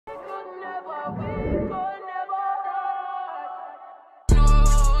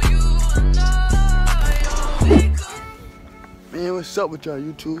Man, what's up with y'all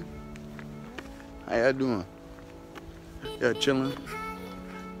YouTube? How y'all doing? Y'all chilling?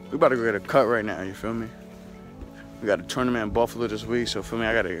 We about to go get a cut right now, you feel me? We got a tournament in Buffalo this week, so feel me,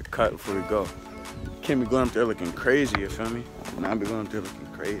 I gotta get a cut before we go. Can't be going up there looking crazy, you feel me? Not be going up there looking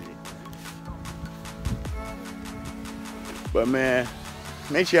crazy. But man,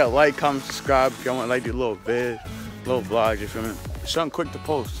 make sure y'all like, comment, subscribe if y'all want to like these little vids, little vlogs, you feel me? Something quick to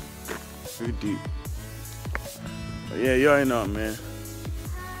post. Pretty deep. But yeah, you already know, man.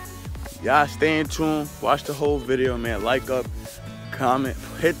 Y'all stay in tune, watch the whole video, man. Like up, comment,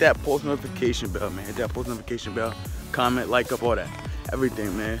 hit that post notification bell, man. Hit that post notification bell, comment, like up, all that.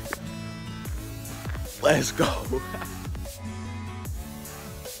 Everything, man. Let's go.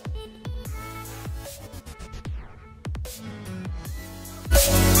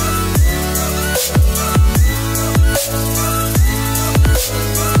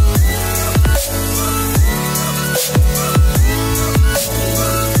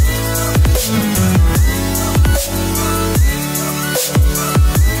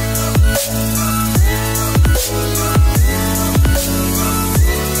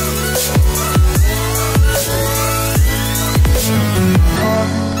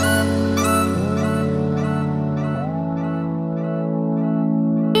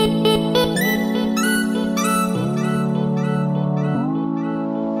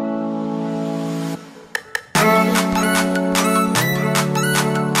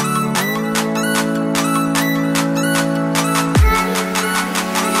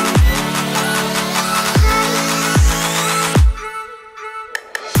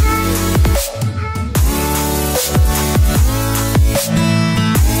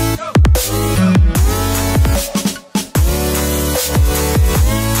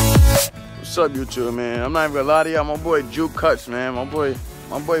 What's up, YouTube, man? I'm not even gonna lie to y'all. My boy Juke Cuts, man. My boy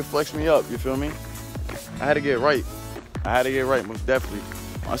flexed me up. You feel me? I had to get right. Most definitely.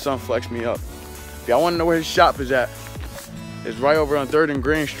 My son flexed me up. If y'all want to know where his shop is at, it's right over on 3rd and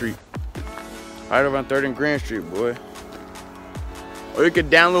Grand Street. Right over on 3rd and Grand Street, boy. Or you could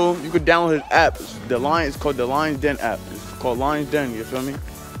download his app. It's called the Lions Den app. It's called Lions Den. You feel me?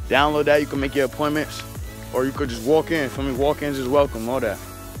 Download that. You can make your appointments, or you could just walk in. Feel me? Walk-ins is welcome. All that.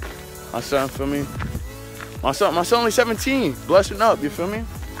 My son, feel me? My son only 17, blessing up, you feel me?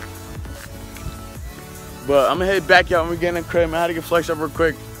 But I'm gonna head back out when we get in the crib, man. I had to get flexed up real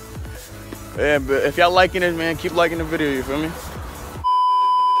quick. Yeah, but if y'all liking it, man, keep liking the video, you feel me?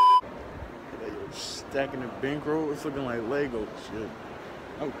 Stacking the bankroll, it's looking like Lego shit.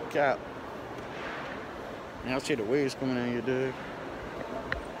 Oh cap. Man, I see the waves coming in here, dude.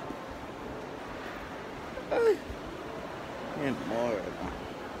 Hey. Man, tomorrow.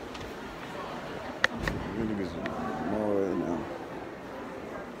 Niggas more right now.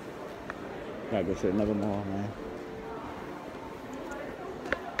 Gotta go to another mall, man.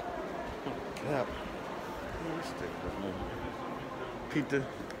 Cap. Peter.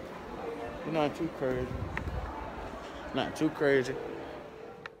 You're not too crazy. Not too crazy.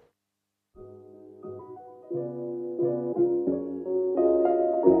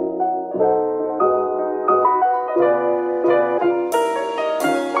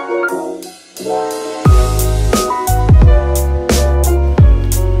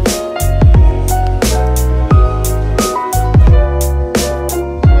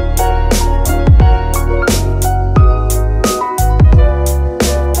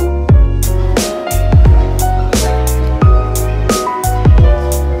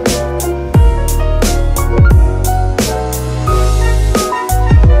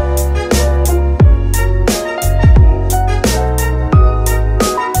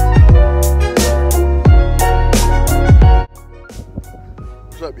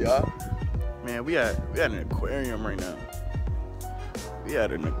 What's up, y'all? Man, we at an aquarium right now. We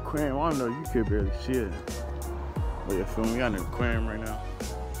at an aquarium. I don't know, you can barely see it. But you feel me? We at an aquarium right now.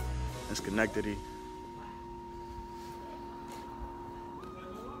 It's Schenectady.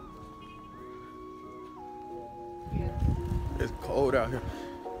 It's cold out here.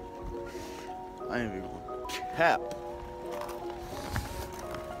 I ain't even gonna cap.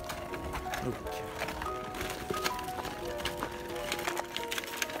 Okay.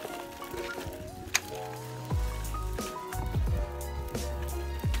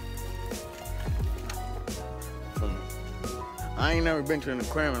 I ain't never been to an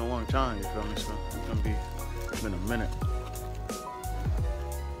aquarium in a long time, you feel me? So it's been a minute.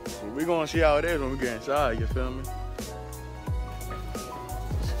 So we're gonna see how it is when we get inside, you feel me?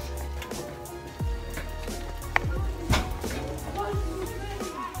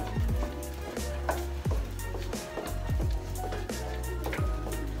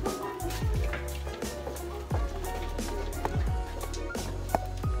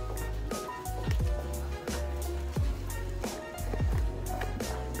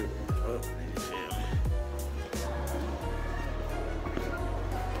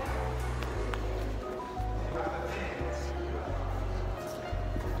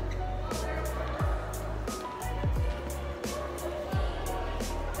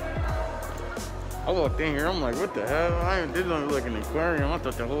 I walked in here, I'm like, what the hell? This don't look like an aquarium. I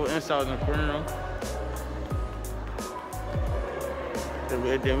thought the whole inside was an aquarium.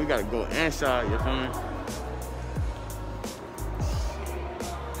 Then we gotta go inside, you feel me?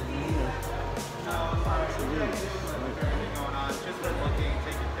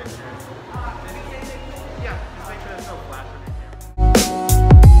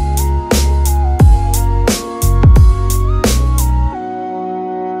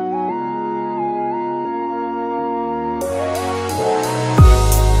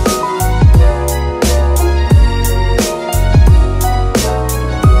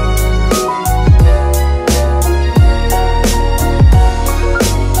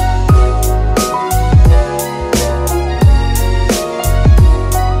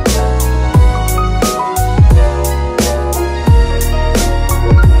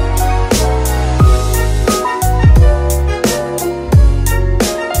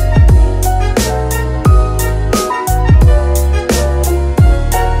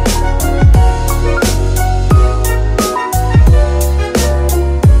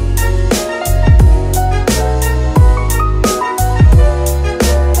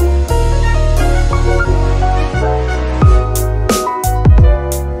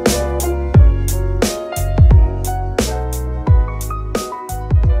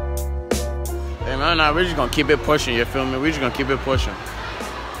 Nah, we're just gonna keep it pushing, you feel me? We're just gonna keep it pushing.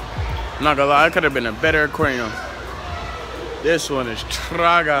 I'm not gonna lie, it could have been a better aquarium. This one is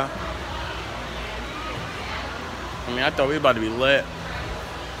traga. I mean, I thought we about to be lit.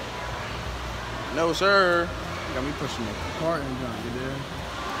 No, sir. Got me pushing the cart and down, you there.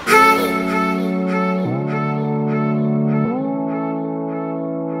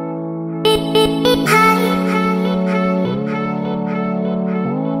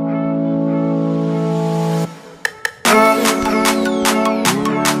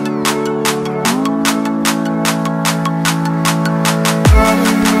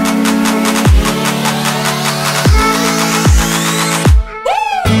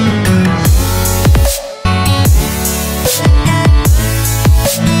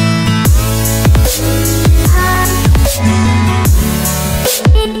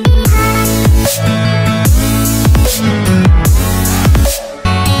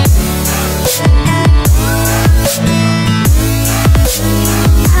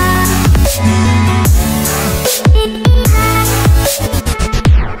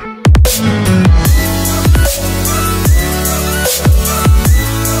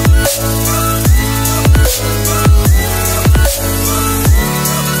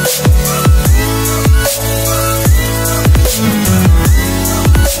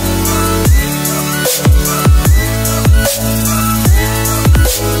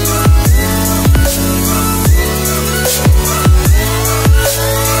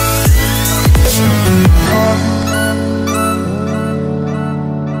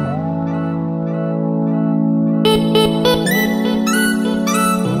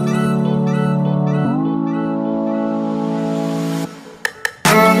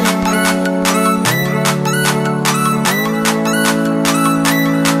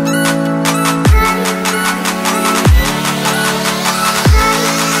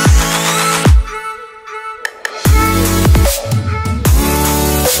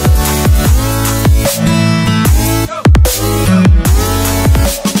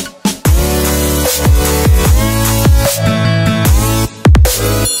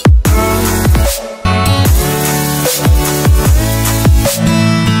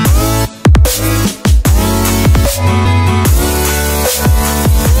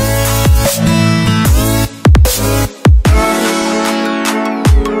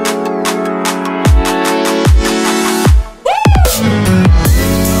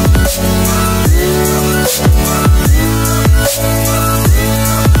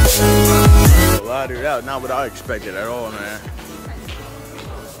 Not what I expected at all, man.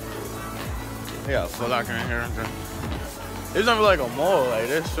 Yeah, Foot Locker in here. It's not like a mall like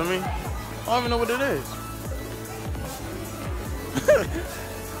this, feel me? I don't even know what it is.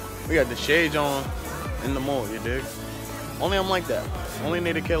 We got the shades on in the mall, you dig? Only I'm like that. Only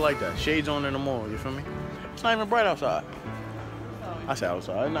need a kid like that. Shades on in the mall, you feel me? It's not even bright outside. I say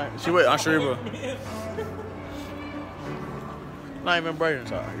outside. See, wait, I'm sure you will. Not even bright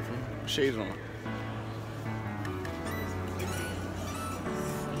inside, you feel me? Shades on.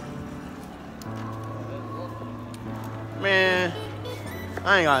 Man,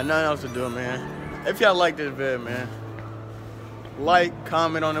 I ain't got nothing else to do, man. If y'all like this video, man, like,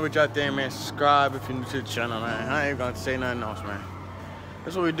 comment on it what y'all think, man. Subscribe if you're new to the channel, man. I ain't gonna say nothing else, man.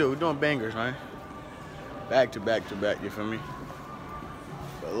 That's what we do. We're doing bangers, man. Back to back to back, you feel me?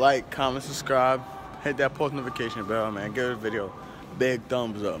 But like, comment, subscribe. hit that post notification bell, man. Give this video big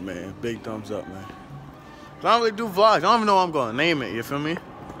thumbs up, man. Big thumbs up, man. I don't really do vlogs. I don't even know what I'm gonna name it. You feel me?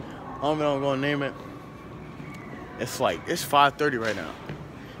 I don't even know what I'm gonna name it. It's 5:30 right now.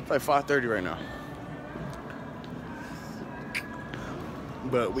 It's like 5:30 right now.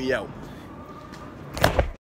 But we out.